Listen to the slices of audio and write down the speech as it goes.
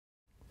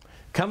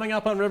Coming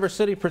up on River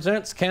City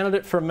Presents,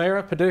 candidate for mayor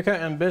of Paducah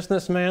and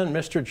businessman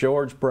Mr.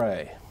 George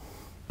Bray.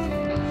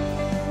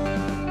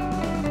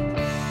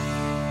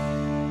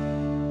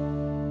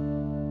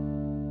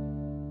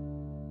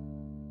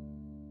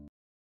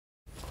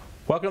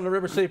 Welcome to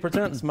River City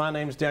Presents. My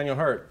name is Daniel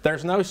Hurt.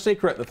 There's no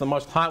secret that the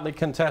most hotly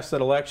contested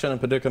election in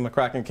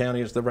Paducah-McCracken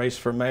County is the race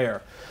for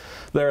mayor.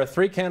 There are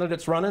three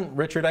candidates running: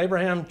 Richard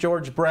Abraham,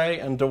 George Bray,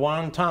 and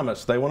DeJuan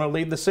Thomas. They want to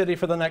lead the city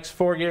for the next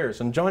 4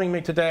 years. And joining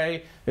me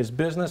today is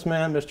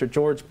businessman Mr.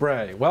 George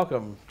Bray.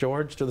 Welcome,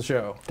 George, to the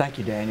show. Thank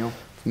you, Daniel.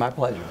 It's my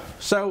pleasure.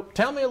 So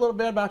tell me a little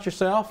bit about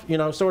yourself. You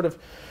know, sort of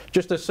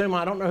just assume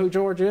I don't know who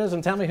George is,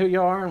 and tell me who you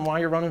are and why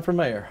you're running for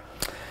mayor.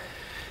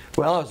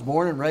 Well, I was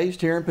born and raised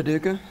here in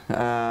Paducah.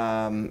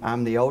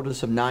 I'm the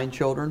oldest of 9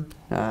 children.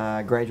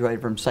 I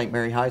graduated from St.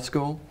 Mary High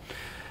School.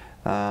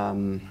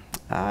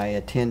 I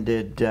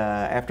attended,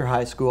 after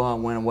high school, I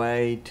went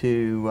away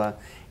to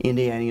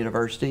Indiana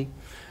University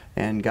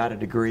and got a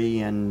degree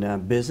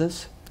in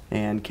business,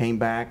 and came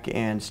back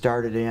and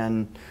started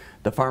in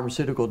the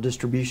pharmaceutical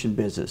distribution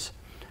business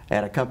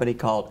at a company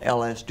called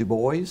L.S. Du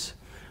Bois. This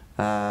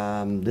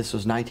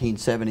was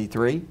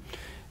 1973,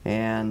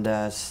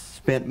 and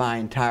spent my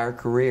entire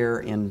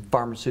career in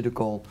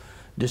pharmaceutical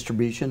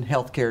distribution,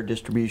 healthcare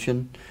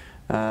distribution.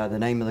 The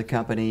name of the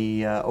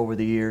company over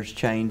the years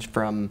changed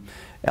from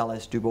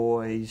L.S. Du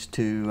Bois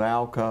to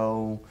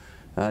Alco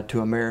to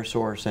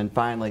Amerisource, and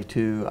finally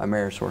to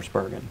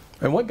AmerisourceBergen.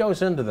 And what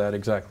goes into that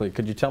exactly?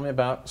 Could you tell me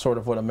about sort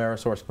of what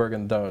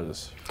AmerisourceBergen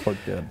does or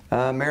did?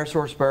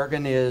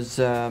 AmerisourceBergen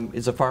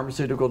is a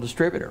pharmaceutical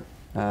distributor.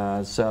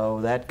 So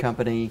that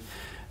company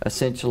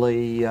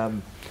essentially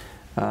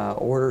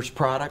orders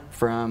product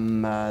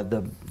from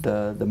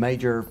the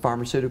major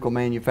pharmaceutical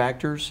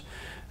manufacturers,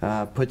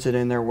 puts it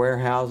in their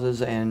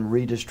warehouses and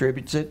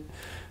redistributes it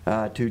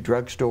to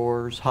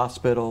drugstores,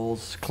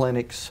 hospitals,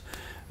 clinics,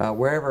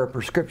 wherever a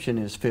prescription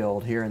is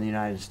filled here in the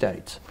United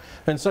States.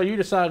 And so you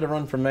decided to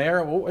run for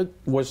mayor.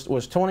 Was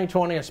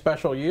 2020 a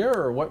special year,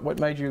 or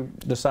what made you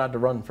decide to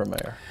run for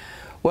mayor?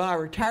 Well, I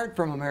retired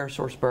from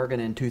AmerisourceBergen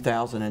in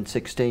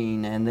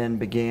 2016 and then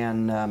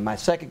began my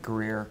second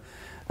career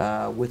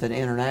with an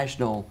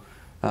international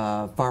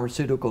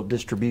pharmaceutical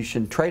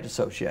distribution trade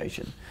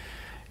association.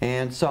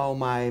 And so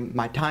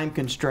my time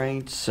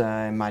constraints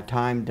and my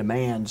time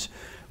demands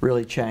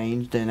really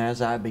changed, and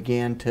as I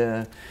began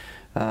to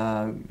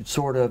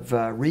sort of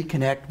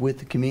reconnect with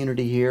the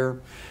community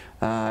here,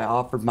 I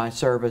offered my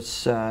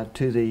service to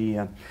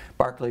the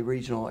Barkley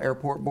Regional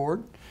Airport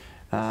Board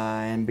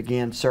and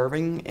began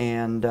serving,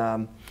 and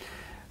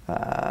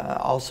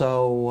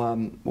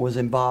also was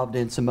involved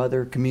in some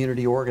other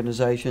community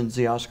organizations,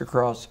 the Oscar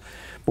Cross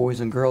Boys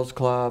and Girls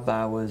Club.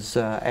 I was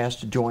asked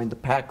to join the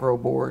PACRO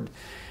board,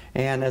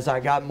 and as I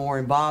got more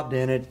involved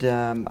in it,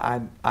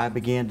 I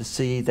began to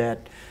see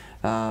that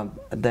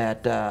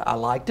I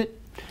liked it,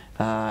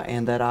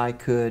 and that I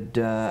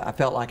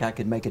felt like I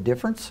could make a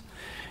difference.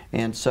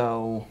 And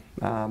so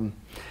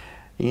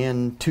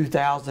in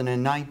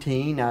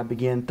 2019 I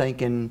began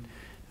thinking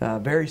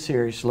very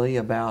seriously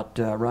about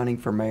running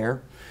for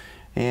mayor.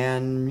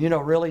 And, you know,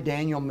 really,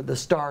 Daniel, the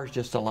stars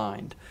just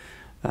aligned,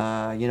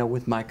 you know,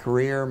 with my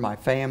career, my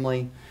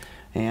family,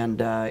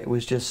 and it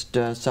was just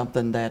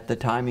something that the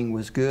timing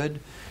was good,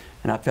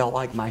 and I felt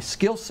like my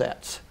skill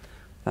sets,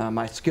 you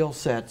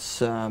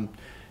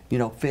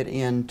know, fit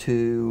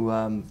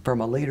into, from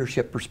a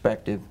leadership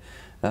perspective,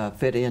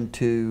 fit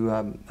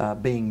into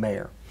being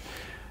mayor.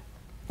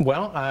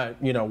 Well,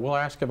 you know, we'll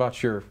ask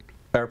about your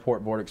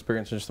airport board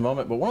experience in just a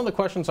moment, but one of the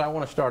questions I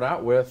want to start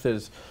out with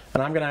is,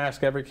 and I'm going to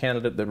ask every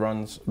candidate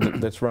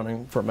that's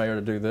running for mayor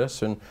to do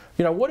this, and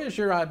you know, what is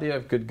your idea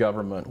of good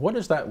government? What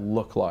does that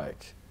look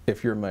like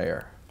if you're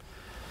mayor?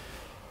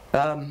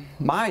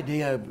 My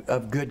idea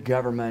of good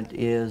government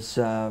is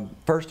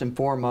first and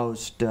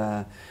foremost,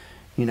 you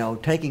know,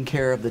 taking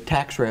care of the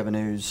tax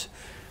revenues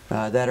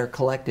that are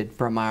collected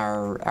from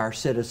our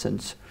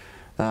citizens,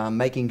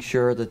 making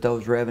sure that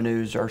those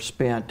revenues are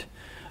spent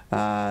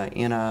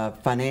in a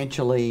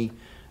financially,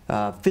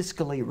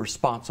 fiscally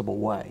responsible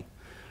way.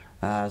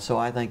 So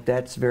I think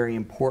that's very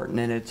important,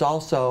 and it's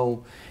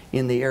also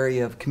in the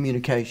area of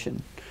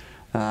communication.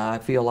 I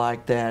feel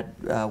like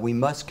that we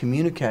must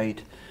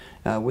communicate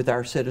with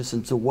our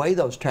citizens the way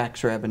those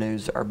tax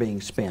revenues are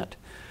being spent.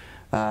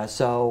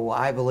 So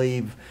I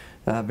believe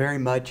very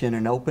much in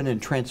an open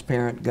and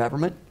transparent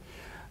government,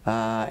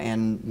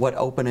 and what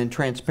open and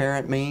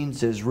transparent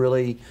means is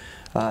really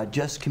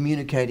just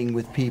communicating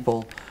with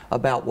people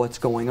about what's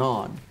going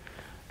on.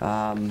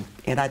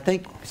 And I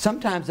think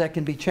sometimes that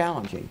can be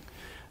challenging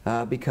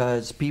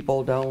because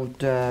people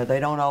don't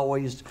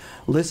always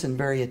listen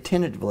very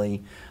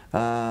attentively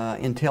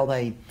until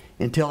they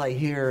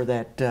hear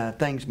that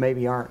things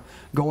maybe aren't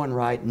going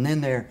right, and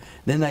then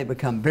they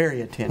become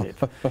very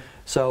attentive.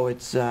 So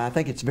I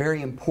think it's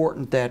very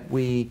important that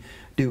we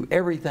do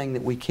everything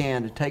that we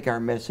can to take our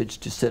message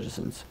to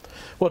citizens.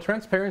 Well,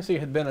 transparency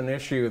had been an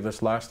issue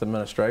this last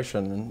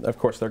administration, and of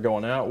course they're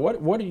going out.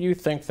 What do you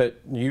think that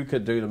you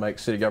could do to make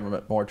city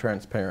government more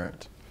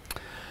transparent?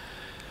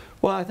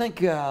 Well, I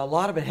think a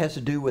lot of it has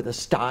to do with the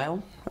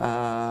style,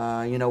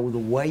 you know, the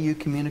way you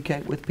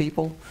communicate with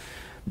people.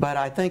 But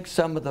I think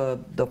some of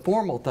the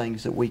formal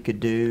things that we could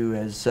do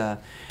is,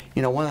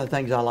 you know, one of the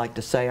things I like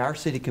to say, our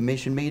city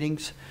commission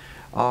meetings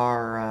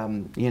are,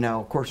 you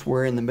know, of course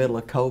we're in the middle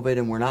of COVID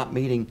and we're not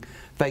meeting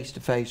face to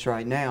face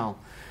right now.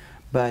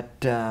 But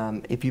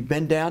if you've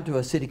been down to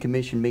a city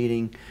commission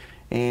meeting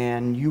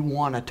and you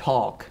want to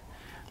talk,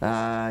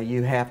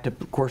 you have to,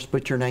 of course,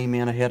 put your name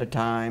in ahead of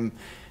time,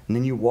 and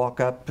then you walk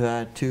up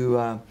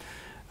to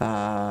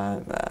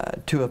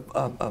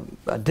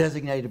a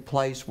designated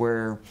place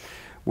where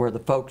the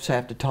folks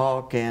have to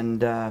talk,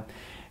 and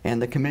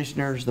the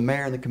commissioners, the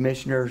mayor and the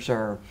commissioners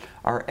are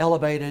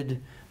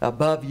elevated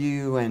above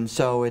you, and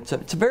so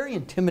it's very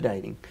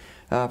intimidating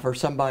for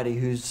somebody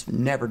who's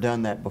never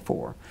done that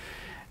before.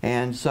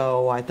 And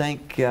so I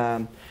think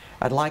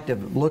I'd like to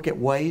look at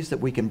ways that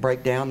we can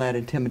break down that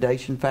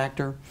intimidation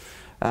factor.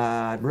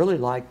 I'd really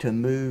like to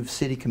move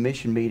city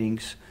commission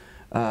meetings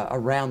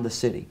around the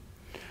city.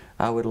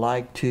 I would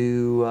like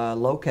to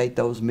locate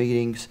those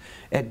meetings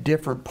at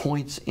different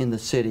points in the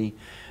city,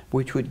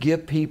 which would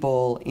give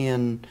people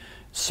in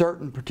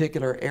certain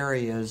particular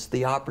areas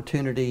the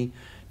opportunity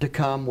to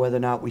come, whether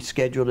or not we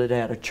scheduled it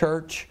at a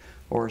church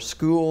or a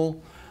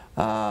school,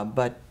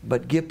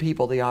 but give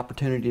people the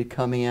opportunity to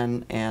come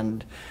in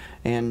and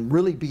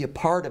really be a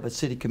part of a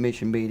city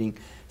commission meeting,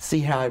 see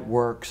how it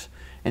works,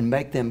 and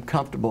make them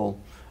comfortable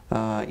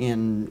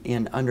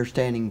in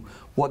understanding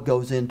what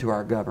goes into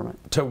our government.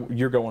 So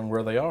you're going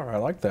where they are. I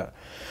like that.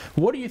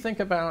 What do you think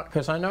about,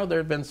 because I know there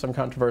have been some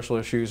controversial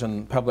issues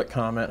and public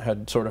comment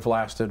had sort of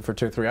lasted for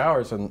 2 or 3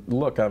 hours, and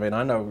look, I mean,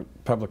 I know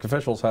public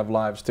officials have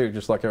lives too,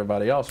 just like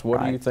everybody else.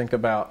 What do you think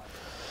about,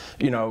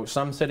 you know,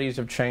 some cities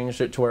have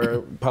changed it to where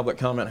public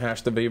comment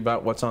has to be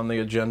about what's on the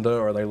agenda,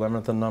 or they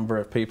limit the number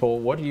of people.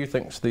 What do you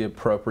think is the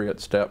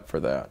appropriate step for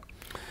that?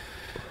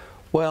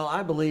 Well,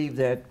 I believe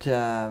that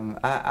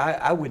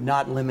I would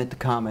not limit the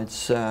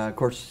comments. Of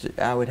course,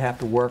 I would have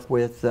to work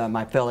with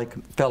my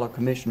fellow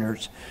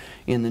commissioners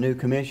in the new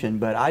commission,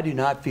 but I do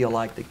not feel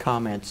like the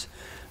comments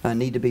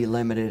need to be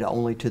limited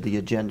only to the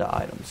agenda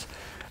items.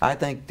 I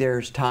think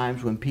there's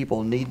times when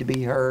people need to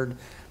be heard,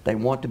 they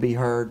want to be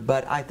heard,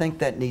 but I think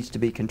that needs to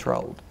be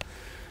controlled.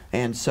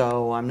 And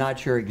so I'm not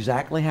sure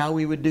exactly how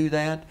we would do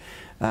that.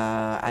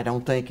 I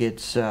don't think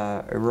it's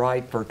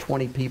right for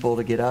 20 people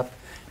to get up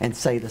and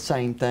say the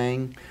same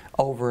thing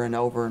over and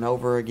over and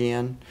over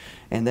again,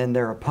 and then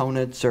their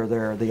opponents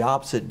or the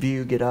opposite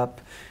view get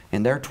up,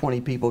 and their 20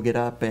 people get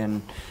up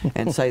and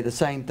say the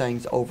same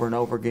things over and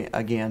over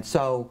again.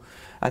 So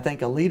I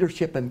think a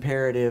leadership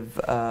imperative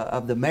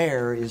of the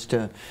mayor is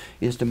to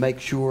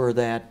make sure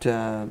that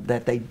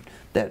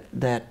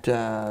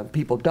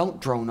people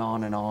don't drone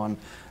on and on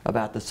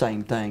about the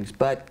same things.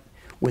 But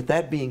with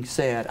that being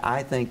said,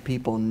 I think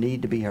people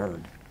need to be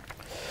heard.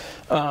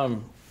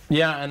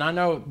 Yeah, and I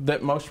know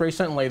that most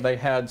recently they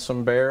had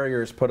some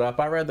barriers put up.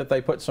 I read that they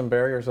put some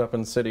barriers up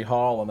in City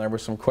Hall, and there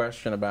was some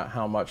question about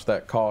how much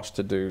that cost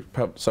to do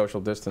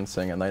social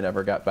distancing, and they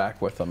never got back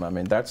with them. I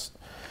mean,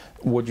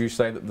 would you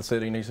say that the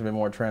city needs to be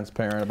more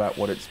transparent about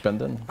what it's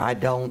spending? I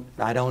don't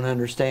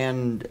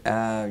understand,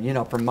 you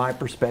know, from my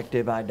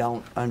perspective, I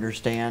don't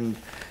understand.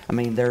 I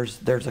mean,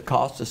 there's a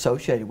cost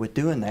associated with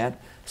doing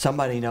that.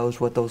 Somebody knows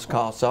what those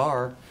costs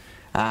are.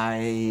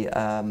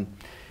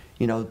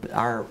 You know,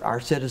 our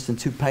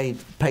citizens who pay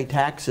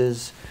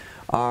taxes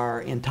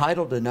are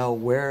entitled to know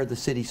where the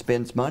city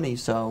spends money,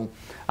 so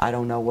I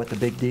don't know what the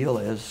big deal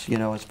is, you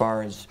know, as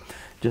far as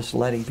just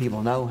letting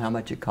people know how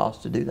much it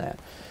costs to do that.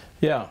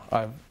 Yeah,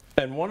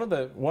 and one of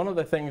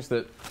the things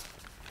that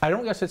I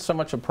don't guess it's so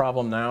much a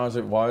problem now as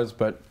it was,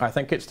 but I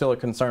think it's still a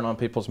concern on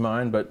people's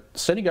mind. But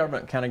city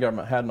government and county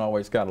government hadn't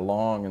always got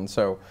along, and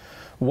so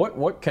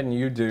what can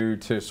you do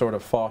to sort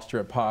of foster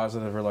a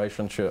positive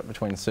relationship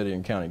between city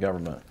and county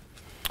government?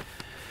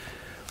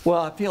 Well,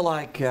 I feel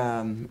like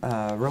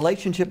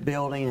relationship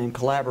building and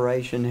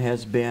collaboration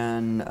has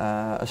been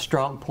a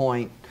strong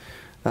point.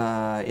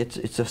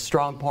 It's a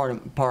strong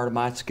part of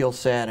my skill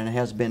set, and it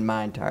has been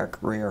my entire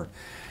career.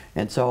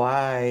 And so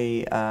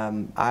I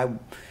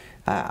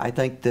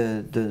think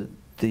the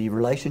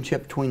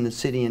relationship between the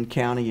city and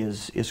county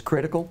is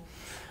critical.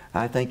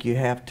 I think you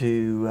have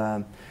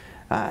to.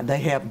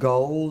 They have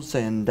goals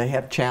and they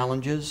have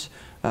challenges.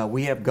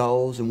 We have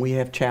goals and we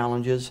have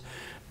challenges.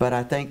 But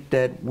I think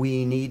that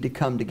we need to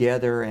come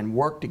together and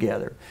work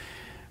together.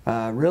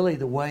 Really,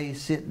 the way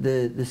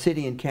the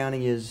city and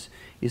county is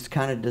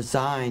kind of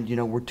designed, you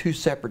know, we're two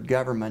separate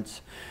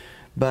governments,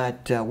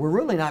 but we're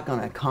really not going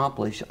to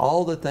accomplish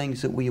all the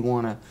things that we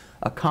want to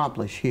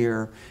accomplish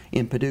here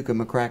in Paducah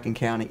McCracken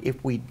County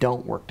if we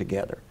don't work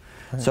together.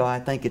 Right. So I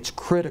think it's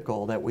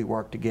critical that we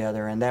work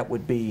together, and that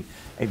would be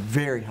a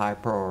very high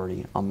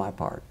priority on my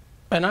part.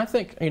 And I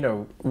think, you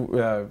know,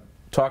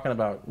 talking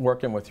about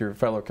working with your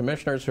fellow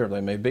commissioners, whoever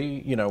they may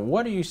be, you know,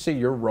 what do you see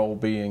your role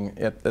being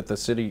at the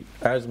city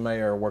as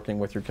mayor, working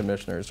with your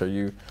commissioners?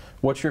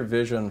 What's your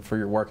vision for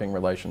your working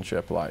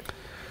relationship like?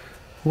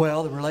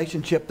 Well, the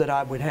relationship that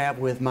I would have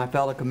with my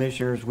fellow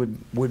commissioners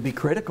would be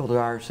critical to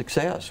our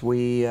success.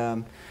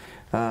 I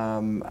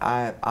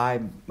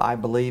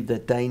believe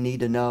that they need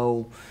to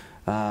know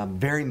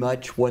very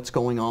much what's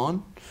going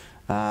on.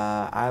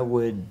 I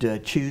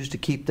would choose to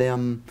keep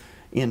them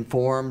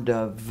informed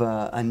of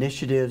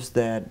initiatives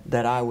that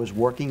I was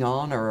working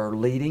on or are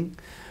leading.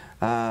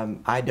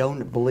 I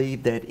don't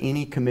believe that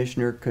any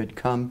commissioner should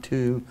come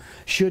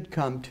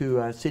to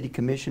a city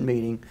commission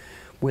meeting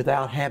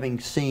without having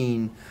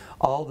seen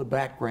all the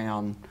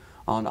background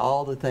on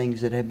all the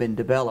things that have been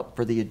developed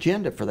for the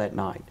agenda for that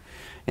night.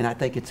 And I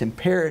think it's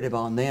imperative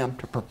on them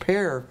to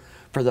prepare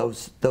for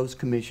those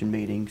commission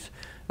meetings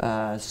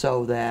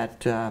so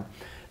that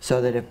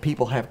if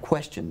people have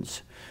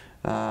questions,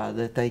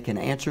 that they can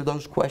answer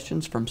those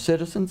questions from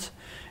citizens,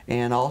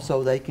 and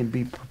also they can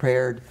be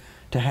prepared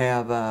to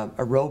have a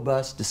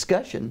robust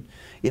discussion,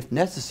 if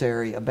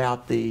necessary,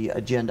 about the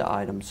agenda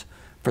items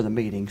for the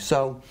meeting.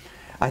 So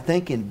I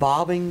think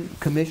involving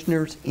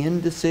commissioners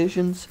in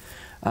decisions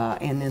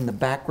and in the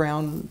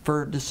background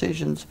for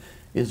decisions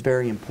is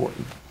very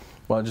important.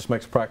 Well, it just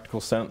makes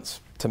practical sense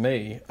to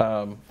me.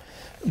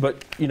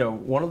 But you know,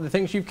 one of the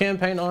things you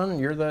campaign on,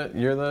 you're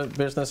the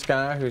business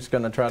guy who's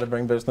going to try to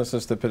bring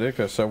businesses to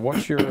Paducah. So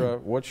what's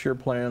your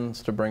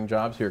plans to bring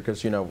jobs here?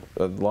 Because you know,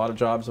 a lot of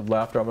jobs have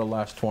left over the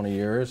last 20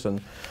 years,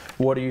 and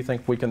what do you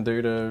think we can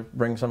do to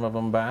bring some of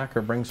them back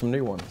or bring some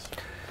new ones?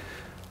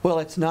 Well,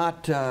 it's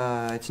not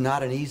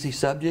an easy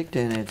subject,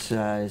 and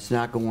it's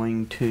not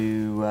going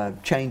to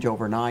change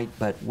overnight.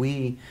 But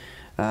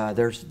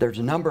there's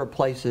a number of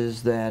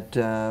places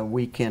that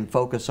we can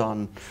focus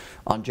on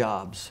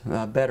jobs,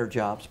 better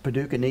jobs.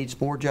 Paducah needs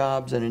more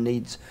jobs, and it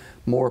needs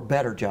more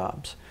better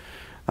jobs.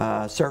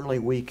 Certainly,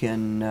 we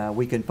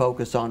can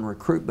focus on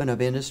recruitment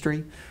of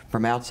industry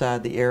from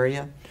outside the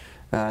area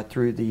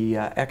through the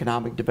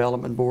Economic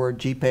Development Board,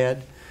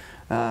 GPED.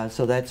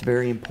 So that's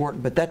very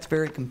important, but that's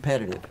very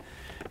competitive.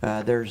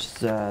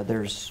 There's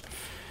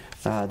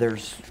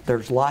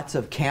lots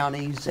of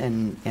counties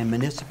and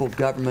municipal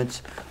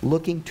governments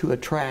looking to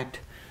attract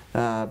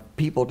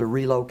people to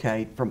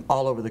relocate from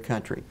all over the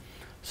country.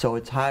 So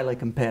it's highly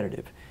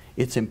competitive.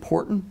 It's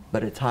important,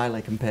 but it's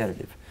highly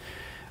competitive.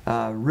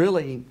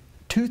 Really,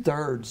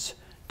 2/3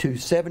 to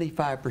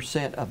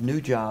 75% of new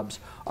jobs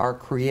are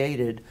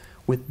created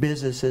with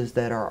businesses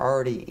that are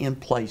already in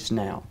place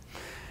now.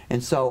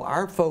 And so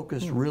our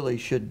focus really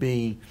should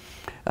be,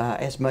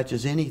 as much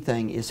as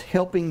anything, is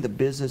helping the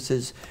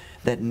businesses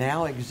that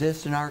now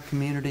exist in our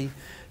community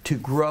to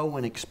grow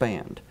and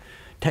expand,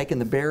 taking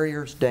the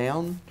barriers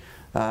down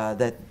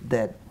that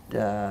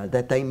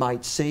they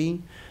might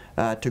see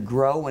to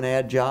grow and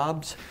add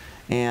jobs,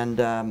 and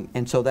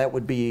so that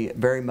would be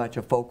very much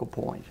a focal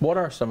point. What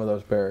are some of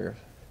those barriers?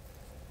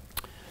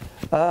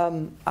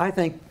 I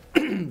think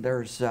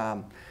there's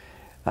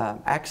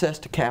access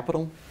to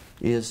capital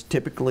is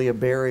typically a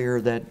barrier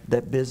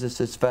that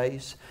businesses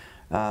face.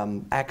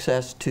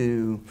 Access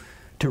to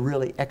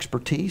really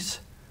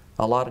expertise.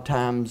 A lot of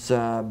times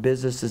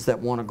businesses that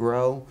want to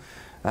grow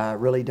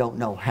really don't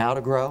know how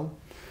to grow.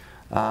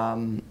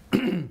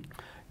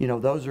 You know,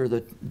 those are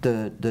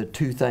the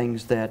two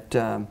things that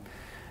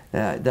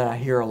I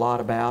hear a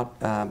lot about.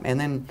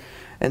 And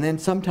then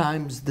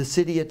sometimes the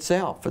city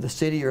itself, or the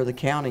city or the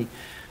county,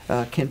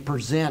 can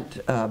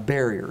present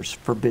barriers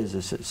for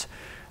businesses.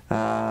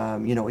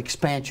 You know,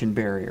 expansion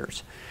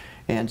barriers.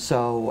 And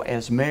so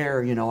as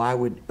mayor, you know,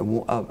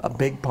 a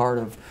big part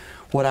of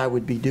what I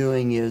would be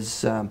doing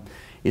is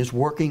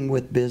working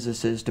with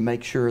businesses to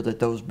make sure that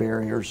those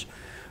barriers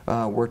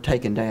were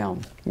taken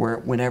down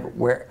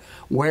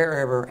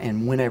wherever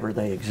and whenever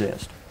they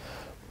exist.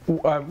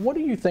 What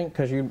do you think,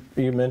 because you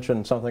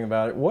mentioned something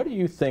about it, what do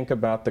you think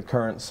about the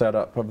current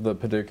setup of the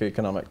Paducah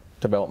Economic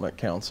Development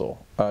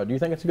Council? Do you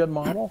think it's a good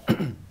model?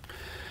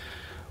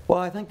 Well,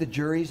 I think the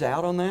jury's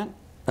out on that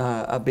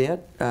a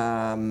bit,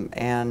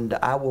 and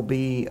I will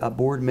be a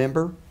board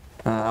member.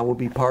 I will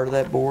be part of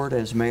that board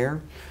as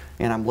mayor,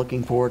 and I'm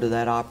looking forward to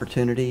that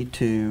opportunity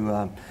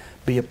to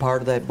be a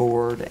part of that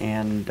board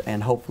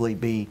and hopefully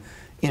be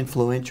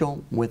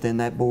influential within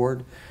that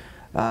board.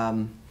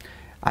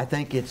 I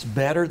think it's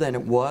better than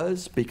it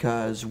was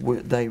because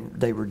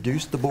they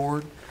reduced the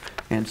board,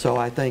 and so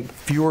I think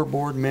fewer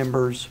board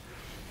members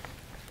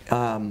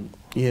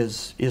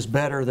is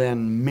better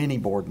than many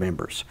board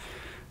members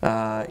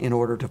in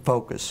order to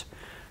focus.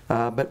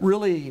 But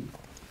really,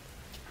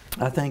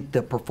 I think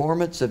the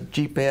performance of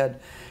GPED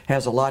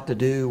has a lot to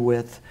do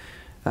with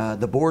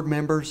the board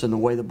members and the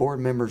way the board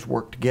members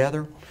work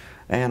together,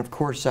 and of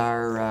course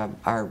our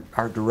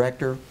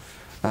director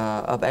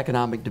of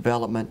economic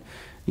development,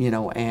 you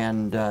know,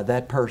 and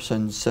that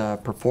person's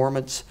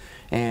performance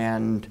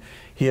and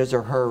his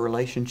or her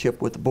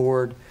relationship with the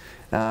board.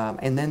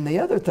 And then the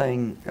other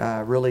thing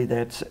really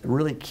that's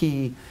really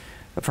key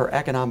for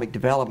economic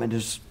development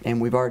is,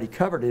 and we've already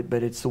covered it,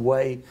 but it's the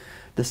way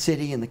the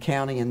city and the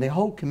county and the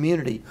whole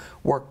community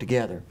work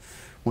together.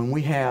 When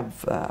we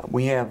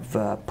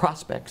have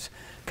prospects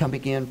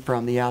coming in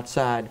from the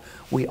outside,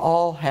 we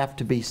all have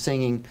to be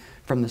singing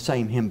from the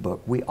same hymn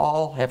book. We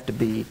all have to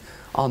be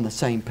on the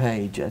same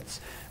page.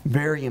 It's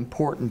very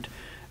important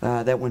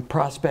that when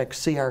prospects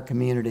see our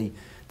community,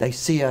 they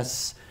see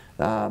us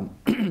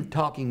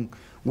talking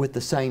with the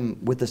same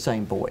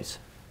voice.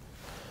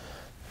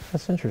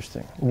 That's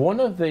interesting.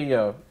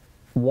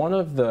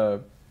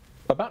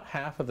 About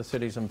half of the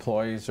city's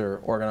employees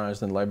are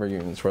organized in labor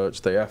unions, whether it's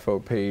the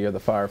FOP or the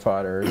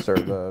firefighters or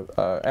the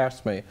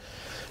AFSCME.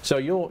 So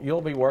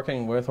you'll be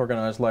working with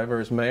organized labor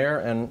as mayor,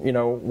 and you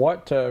know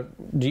what?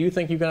 Do you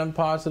think you can have a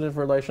positive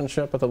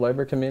relationship with the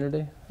labor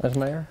community as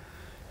mayor?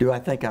 Do I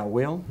think I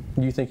will?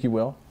 Do you think you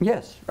will?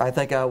 Yes, I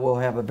think I will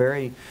have a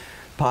very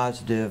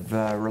positive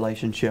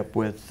relationship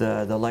with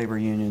the labor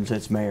unions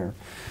as mayor.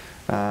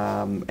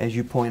 As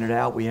you pointed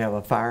out, we have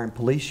a fire and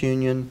police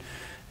union,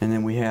 and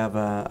then we have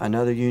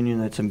another union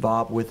that's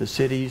involved with the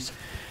cities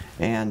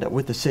and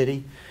with the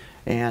city.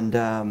 And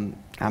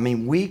I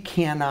mean,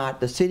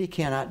 the city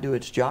cannot do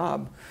its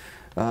job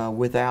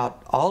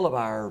without all of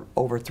our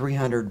over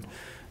 300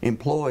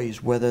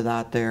 employees, whether or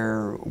not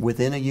they're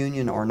within a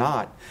union or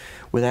not,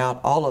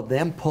 without all of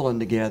them pulling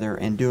together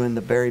and doing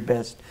the very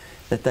best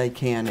that they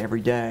can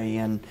every day.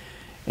 And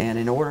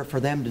in order for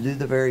them to do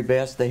the very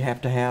best, they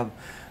have to have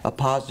a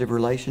positive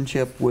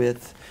relationship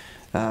with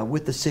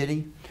the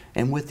city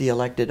and with the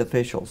elected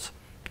officials.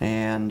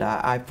 And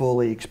I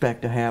fully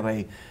expect to have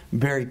a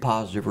very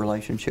positive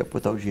relationship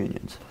with those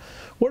unions.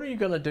 What are you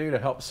going to do to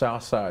help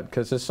Southside?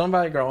 Because as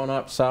somebody growing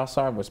up,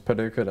 Southside was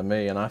Paducah to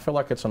me, and I feel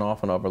like it's an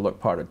often overlooked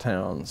part of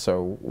town.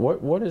 So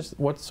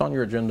what's on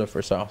your agenda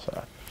for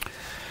Southside?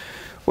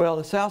 Well,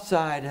 the South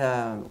Side,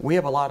 we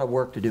have a lot of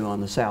work to do on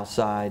the South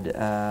Side.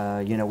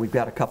 You know, we've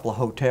got a couple of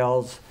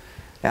hotels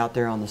out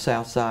there on the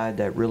South Side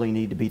that really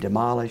need to be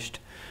demolished.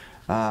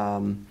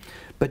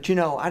 But you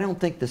know, I don't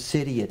think the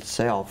city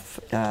itself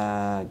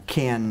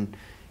can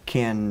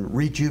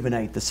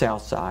rejuvenate the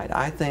South Side.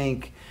 I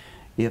think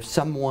if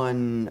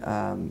someone,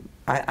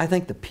 I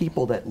think the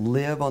people that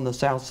live on the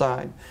South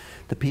Side,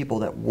 the people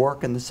that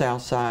work in the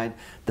South Side,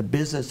 the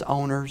business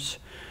owners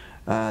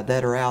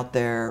that are out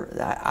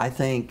there, I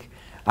think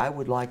I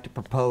would like to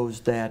propose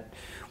that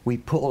we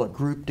pull a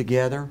group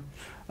together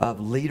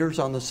of leaders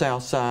on the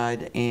South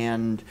Side,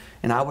 and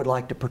I would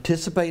like to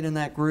participate in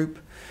that group.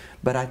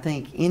 But I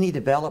think any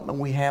development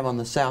we have on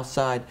the South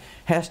Side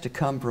has to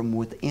come from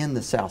within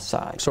the South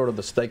Side. Sort of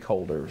the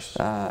stakeholders.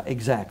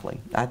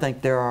 Exactly. I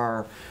think there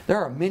are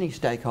many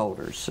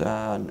stakeholders.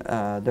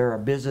 There are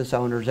business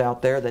owners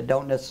out there that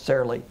don't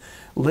necessarily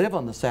live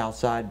on the South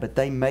Side, but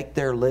they make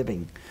their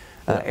living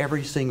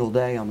every single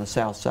day on the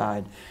South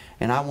Side.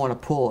 And I want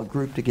to pull a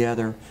group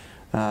together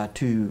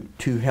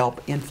to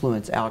help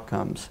influence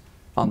outcomes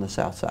on the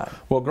South Side.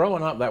 Well,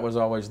 growing up, that was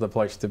always the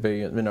place to be.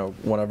 You know,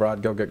 whenever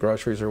I'd go get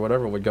groceries or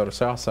whatever, we'd go to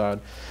South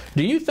Side.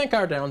 Do you think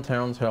our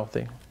downtown's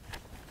healthy?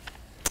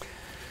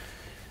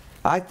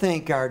 I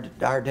think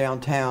our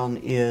downtown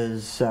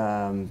is,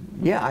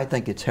 yeah, I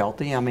think it's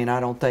healthy. I mean, I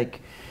don't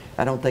think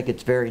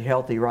it's very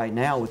healthy right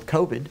now with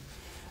COVID.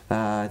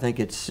 I think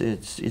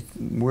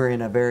we're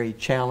in a very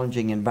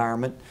challenging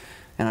environment,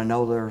 and I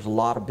know there's a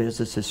lot of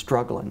businesses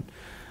struggling.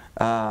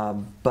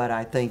 But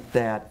I think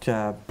that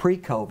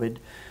pre-COVID,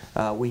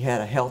 we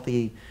had a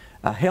healthy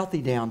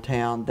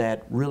downtown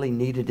that really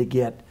needed to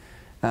get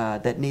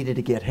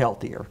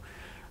healthier.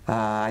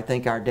 I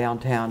think our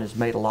downtown has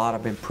made a lot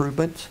of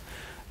improvements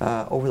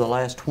over the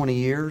last 20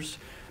 years,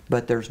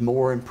 but there's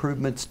more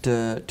improvements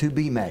to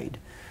be made.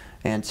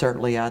 And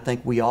certainly, I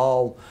think we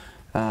all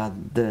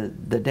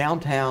the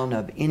downtown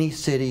of any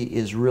city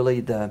is really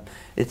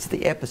it's the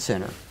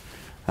epicenter.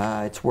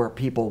 It's where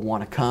people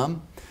want to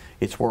come.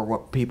 It's where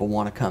people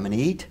want to come and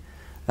eat.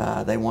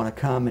 They want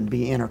to come and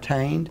be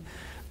entertained.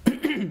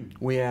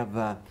 We have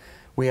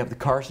the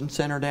Carson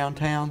Center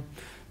downtown.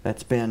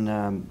 That's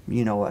been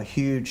you know, a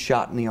huge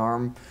shot in the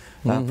arm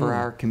for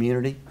our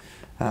community.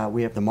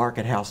 We have the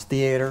Market House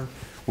Theater.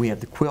 We have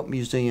the Quilt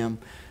Museum.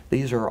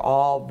 These are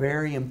all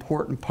very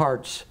important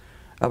parts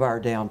of our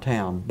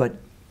downtown. But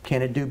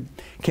can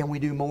we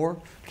do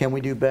more? Can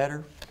we do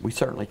better? We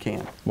certainly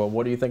can. Well,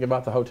 what do you think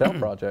about the hotel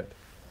project?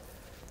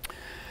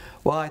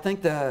 Well, I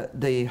think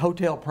the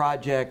hotel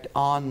project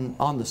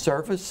on the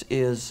surface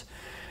is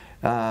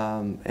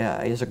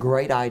a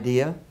great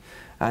idea.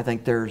 I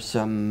think there's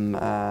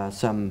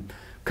some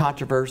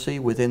controversy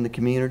within the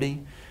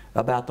community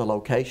about the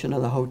location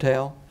of the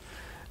hotel,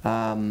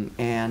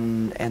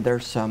 and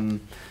there's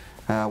some.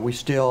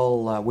 We've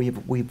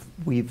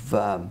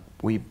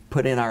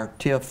put in our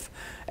TIF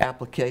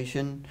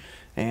application,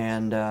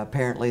 and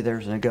apparently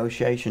there's a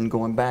negotiation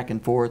going back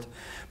and forth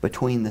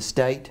between the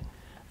state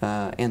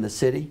and the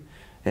city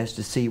as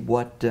to see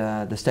what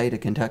the state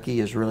of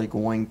Kentucky is really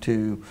going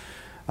to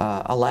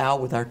allow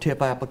with our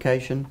TIF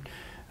application.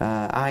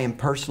 I am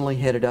personally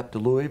headed up to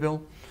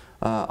Louisville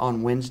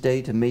on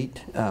Wednesday to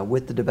meet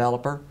with the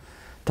developer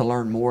to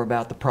learn more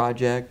about the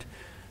project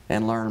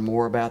and learn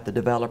more about the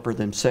developer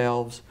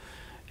themselves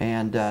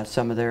and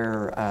some of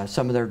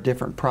their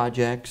different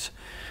projects.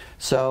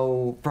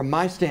 So from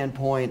my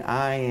standpoint,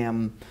 I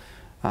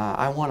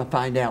want to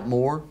find out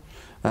more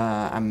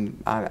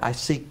I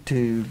seek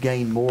to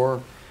gain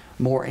more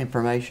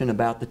information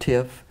about the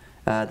TIF.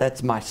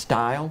 That's my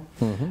style.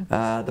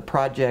 The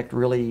project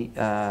really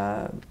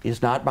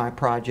is not my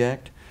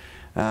project.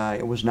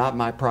 It was not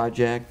my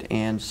project,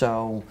 and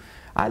so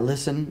I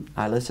listen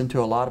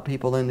to a lot of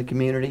people in the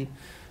community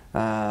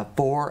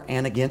for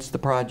and against the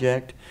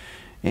project.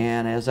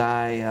 And as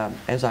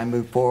I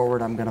move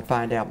forward, I'm going to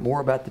find out more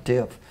about the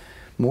TIF,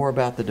 more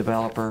about the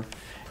developer,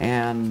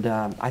 and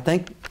I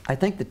think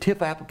the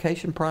TIF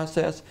application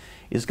process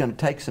is going to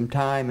take some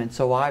time, and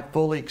so I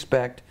fully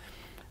expect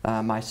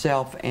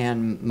myself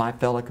and my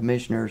fellow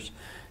commissioners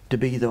to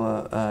be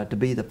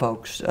the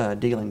folks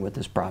dealing with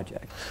this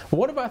project. Well,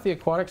 what about the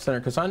aquatic center?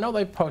 Because I know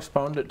they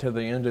postponed it to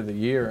the end of the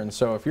year, and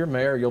so if you're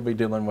mayor, you'll be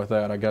dealing with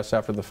that, I guess,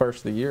 after the first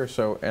of the year.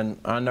 So, and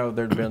I know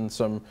there'd been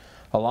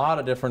a lot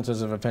of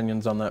differences of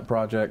opinions on that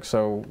project.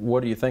 So,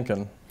 what are you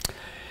thinking?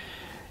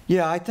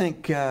 Yeah, I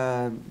think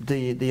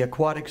the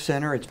aquatic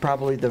center, it's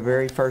probably the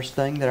very first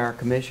thing that our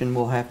commission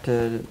will have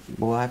to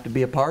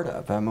be a part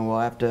of. I mean, we'll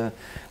have to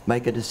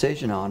make a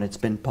decision on. It's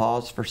been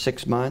paused for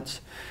 6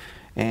 months,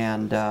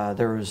 and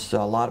there was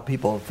a lot of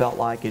people who felt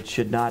like it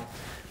should not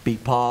be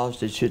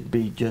paused. It should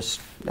be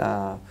just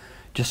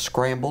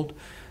scrambled.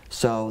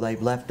 So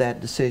they've left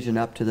that decision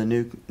up to the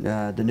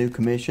new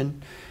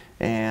commission.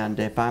 And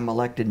if I'm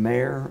elected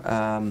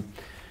mayor,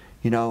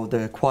 you know,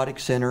 the aquatic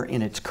center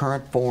in its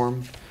current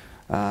form,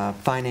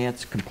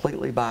 financed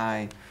completely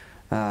by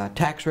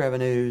tax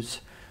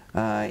revenues,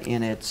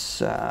 in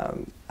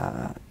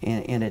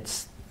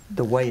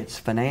the way it's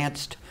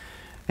financed,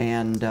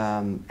 and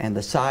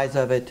the size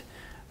of it,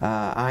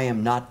 I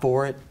am not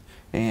for it.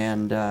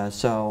 And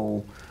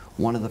so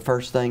one of the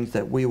first things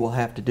that we will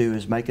have to do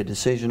is make a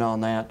decision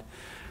on that.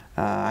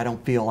 I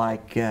don't feel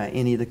like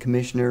any of the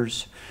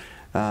commissioners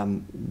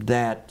I'm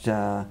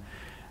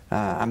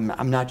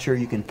not sure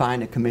you can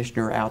find a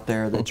commissioner out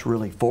there that's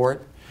really for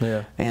it.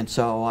 Yeah. And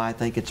so I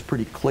think it's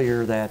pretty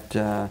clear that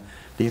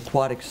the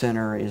aquatic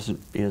center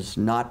is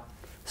not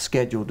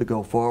scheduled to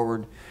go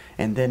forward,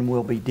 and then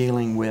we'll be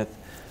dealing with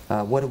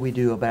what do we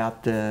do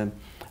about the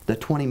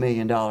 $20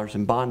 million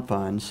in bond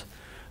funds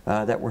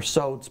that were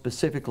sold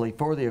specifically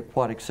for the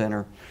aquatic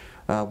center.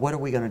 What are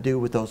we going to do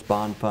with those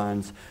bond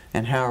funds,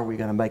 and how are we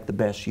going to make the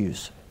best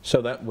use? So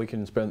that we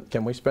can spend,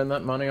 can we spend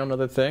that money on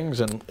other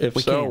things? And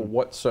if so,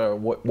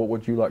 what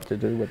would you like to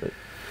do with it?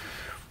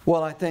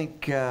 Well, I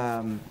think,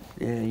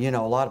 you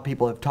know, a lot of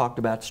people have talked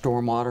about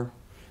stormwater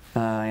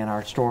and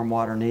our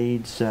stormwater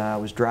needs. I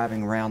was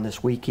driving around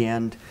this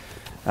weekend.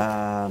 We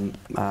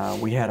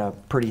had a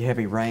pretty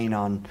heavy rain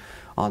on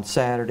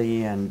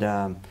Saturday, and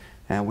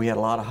we had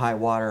a lot of high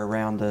water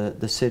around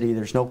the city.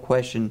 There's no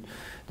question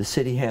the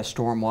city has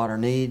stormwater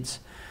needs.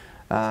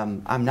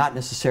 I'm not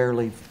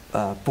necessarily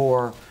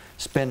for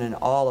spending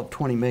all of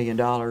 $20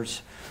 million on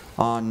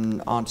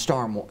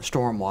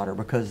stormwater,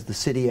 because the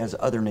city has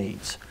other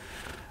needs.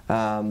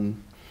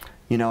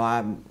 You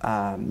know,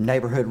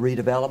 neighborhood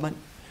redevelopment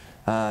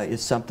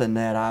is something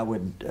that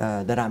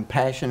I'm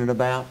passionate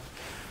about.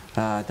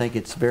 I think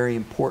it's very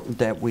important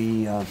that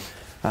we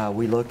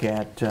look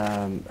at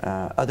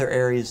other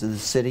areas of the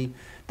city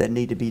that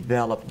need to be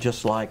developed,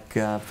 just like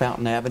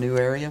Fountain Avenue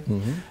area.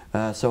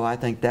 Mm-hmm. So I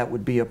think that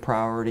would be a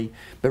priority.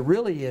 But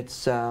really,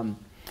 it's going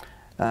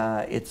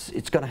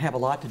to have a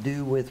lot to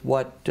do with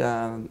what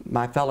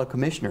my fellow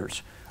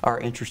commissioners are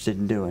interested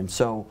in doing.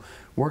 So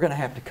we're going to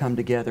have to come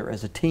together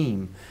as a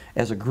team,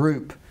 as a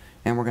group,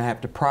 and we're going to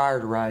have to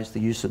prioritize the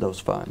use of those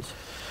funds.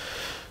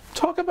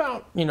 Talk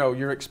about, you know,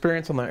 your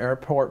experience on the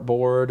airport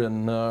board,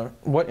 and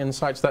what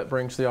insights that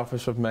brings to the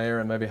office of mayor,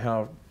 and maybe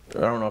how,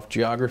 I don't know if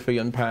geography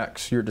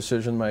impacts your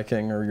decision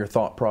making or your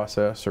thought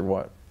process or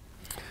what.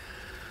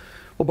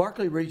 Well,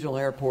 Barkley Regional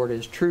Airport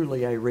is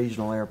truly a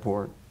regional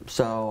airport.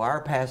 So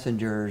our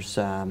passengers,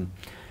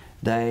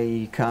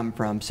 they come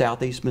from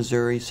southeast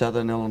Missouri,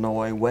 southern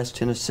Illinois, west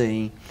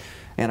Tennessee,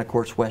 and of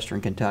course western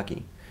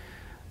Kentucky.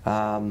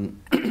 So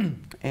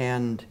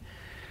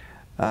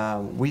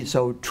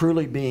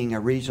truly being a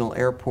regional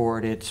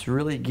airport, it's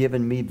really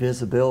given me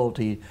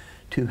visibility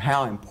to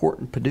how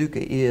important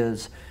Paducah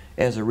is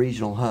as a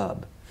regional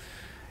hub.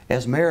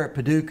 As mayor of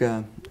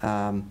Paducah,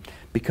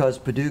 because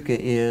Paducah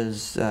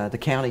is the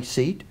county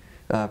seat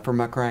for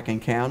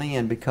McCracken County,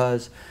 and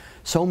because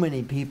so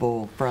many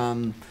people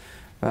from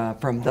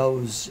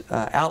those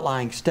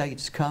outlying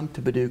states come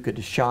to Paducah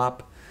to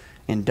shop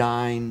and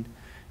dine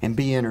and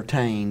be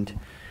entertained,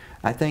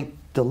 I think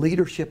the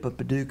leadership of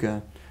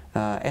Paducah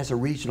as a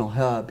regional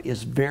hub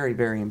is very,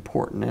 very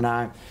important, and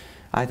I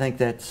think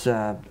that's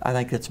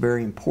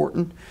very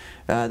important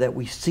that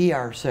we see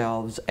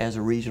ourselves as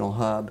a regional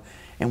hub,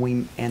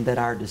 and that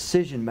our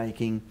decision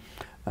making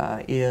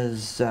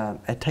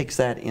it takes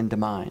that into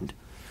mind.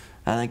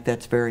 I think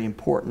that's very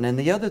important. And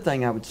the other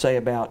thing I would say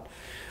about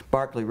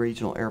Barkley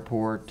Regional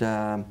Airport,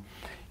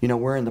 you know,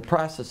 we're in the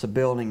process of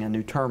building a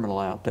new terminal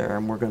out there,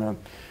 and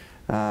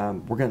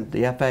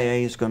the FAA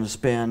is going to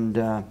spend,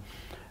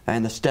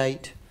 and the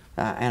state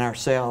and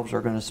ourselves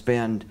are going to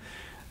spend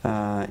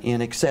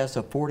in excess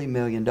of $40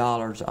 million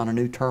on a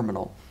new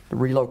terminal the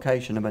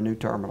relocation of a new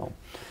terminal.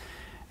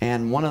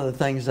 And one of the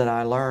things that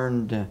I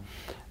learned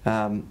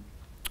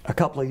a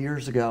couple of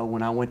years ago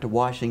when I went to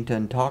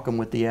Washington talking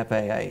with the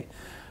FAA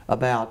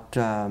about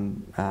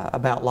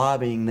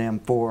lobbying them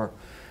for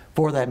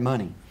that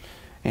money.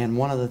 And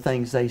one of the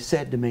things they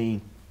said to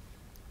me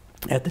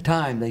at the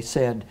time, they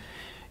said,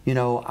 you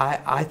know,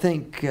 I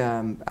think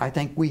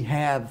we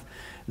have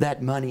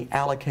that money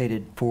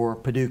allocated for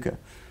Paducah,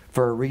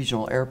 for a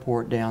regional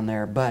airport down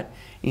there, but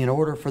in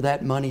order for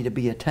that money to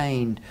be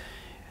attained,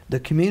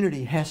 the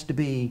community has to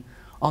be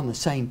on the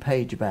same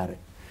page about it.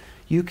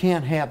 You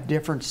can't have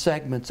different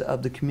segments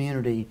of the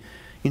community,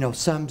 you know,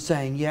 some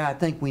saying, yeah, I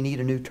think we need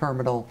a new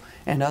terminal,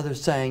 and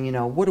others saying, you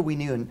know, what do we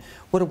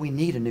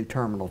need a new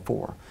terminal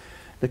for?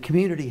 The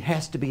community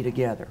has to be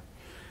together.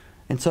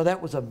 And so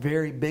that was a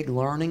very big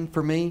learning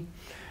for me,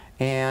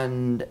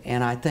 and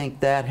I think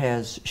that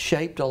has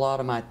shaped a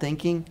lot of my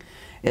thinking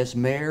as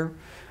mayor.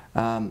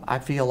 I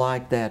feel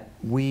like that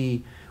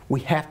we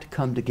have to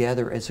come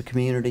together as a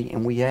community,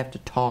 and we have to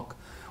talk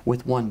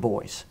with one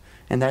voice,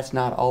 and that's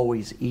not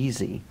always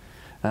easy.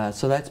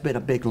 So that's been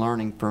a big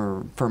learning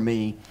for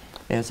me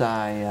as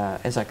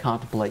I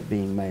contemplate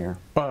being mayor.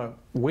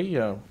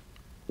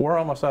 We're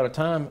almost out of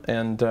time,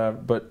 and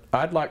but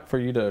I'd like for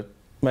you to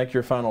make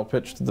your final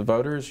pitch to the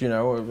voters. You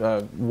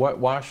know,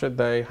 why should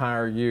they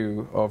hire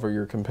you over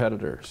your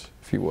competitors,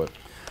 if you would?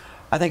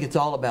 I think it's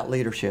all about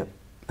leadership.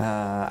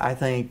 I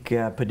think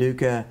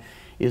Paducah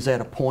is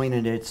at a point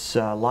in its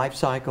life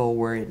cycle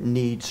where it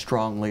needs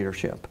strong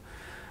leadership.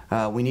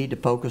 We need to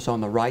focus on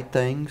the right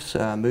things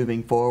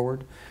moving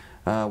forward.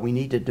 We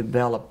need to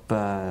develop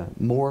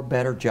more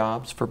better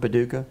jobs for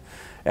Paducah.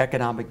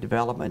 Economic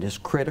development is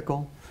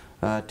critical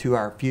to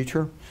our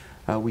future.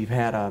 We've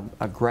had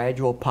a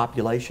gradual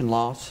population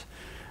loss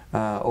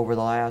over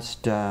the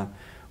last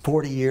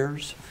 40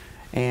 years,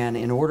 and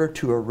in order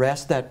to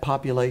arrest that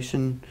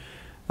population,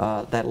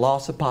 that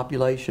loss of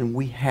population,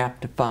 we have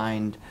to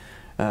find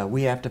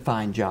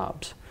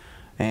jobs.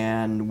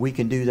 And we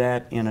can do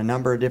that in a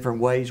number of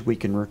different ways. We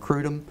can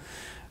recruit them,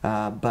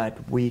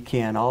 but we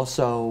can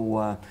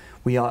also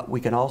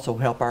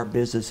help our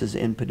businesses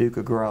in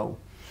Paducah grow.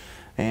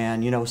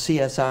 And you know,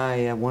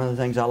 CSI, one of the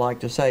things I like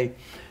to say,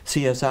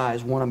 CSI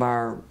is one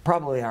of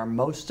probably our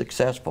most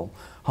successful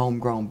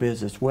homegrown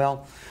business.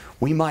 Well,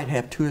 we might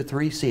have 2 or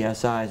 3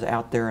 CSIs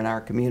out there in our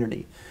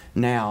community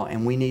now,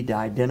 and we need to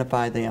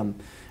identify them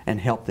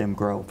and help them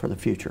grow for the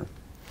future.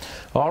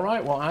 All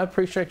right. Well, I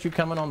appreciate you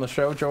coming on the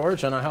show,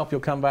 George, and I hope you'll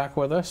come back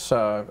with us.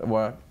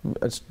 Well,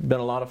 it's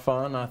been a lot of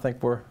fun. I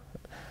think we're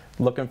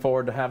looking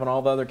forward to having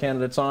all the other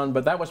candidates on.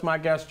 But that was my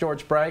guest,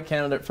 George Bray,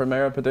 candidate for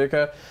mayor of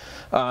Paducah.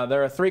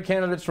 There are 3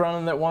 candidates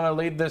running that want to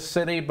lead this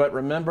city, but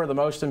remember, the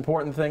most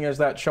important thing is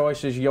that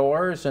choice is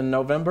yours in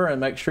November,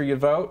 and make sure you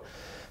vote.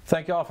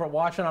 Thank you all for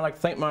watching. I'd like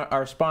to thank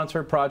our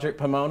sponsor, Project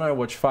Pomona,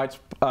 which fights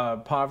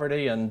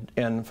poverty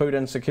and food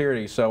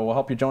insecurity. So we'll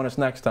hope you join us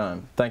next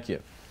time. Thank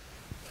you.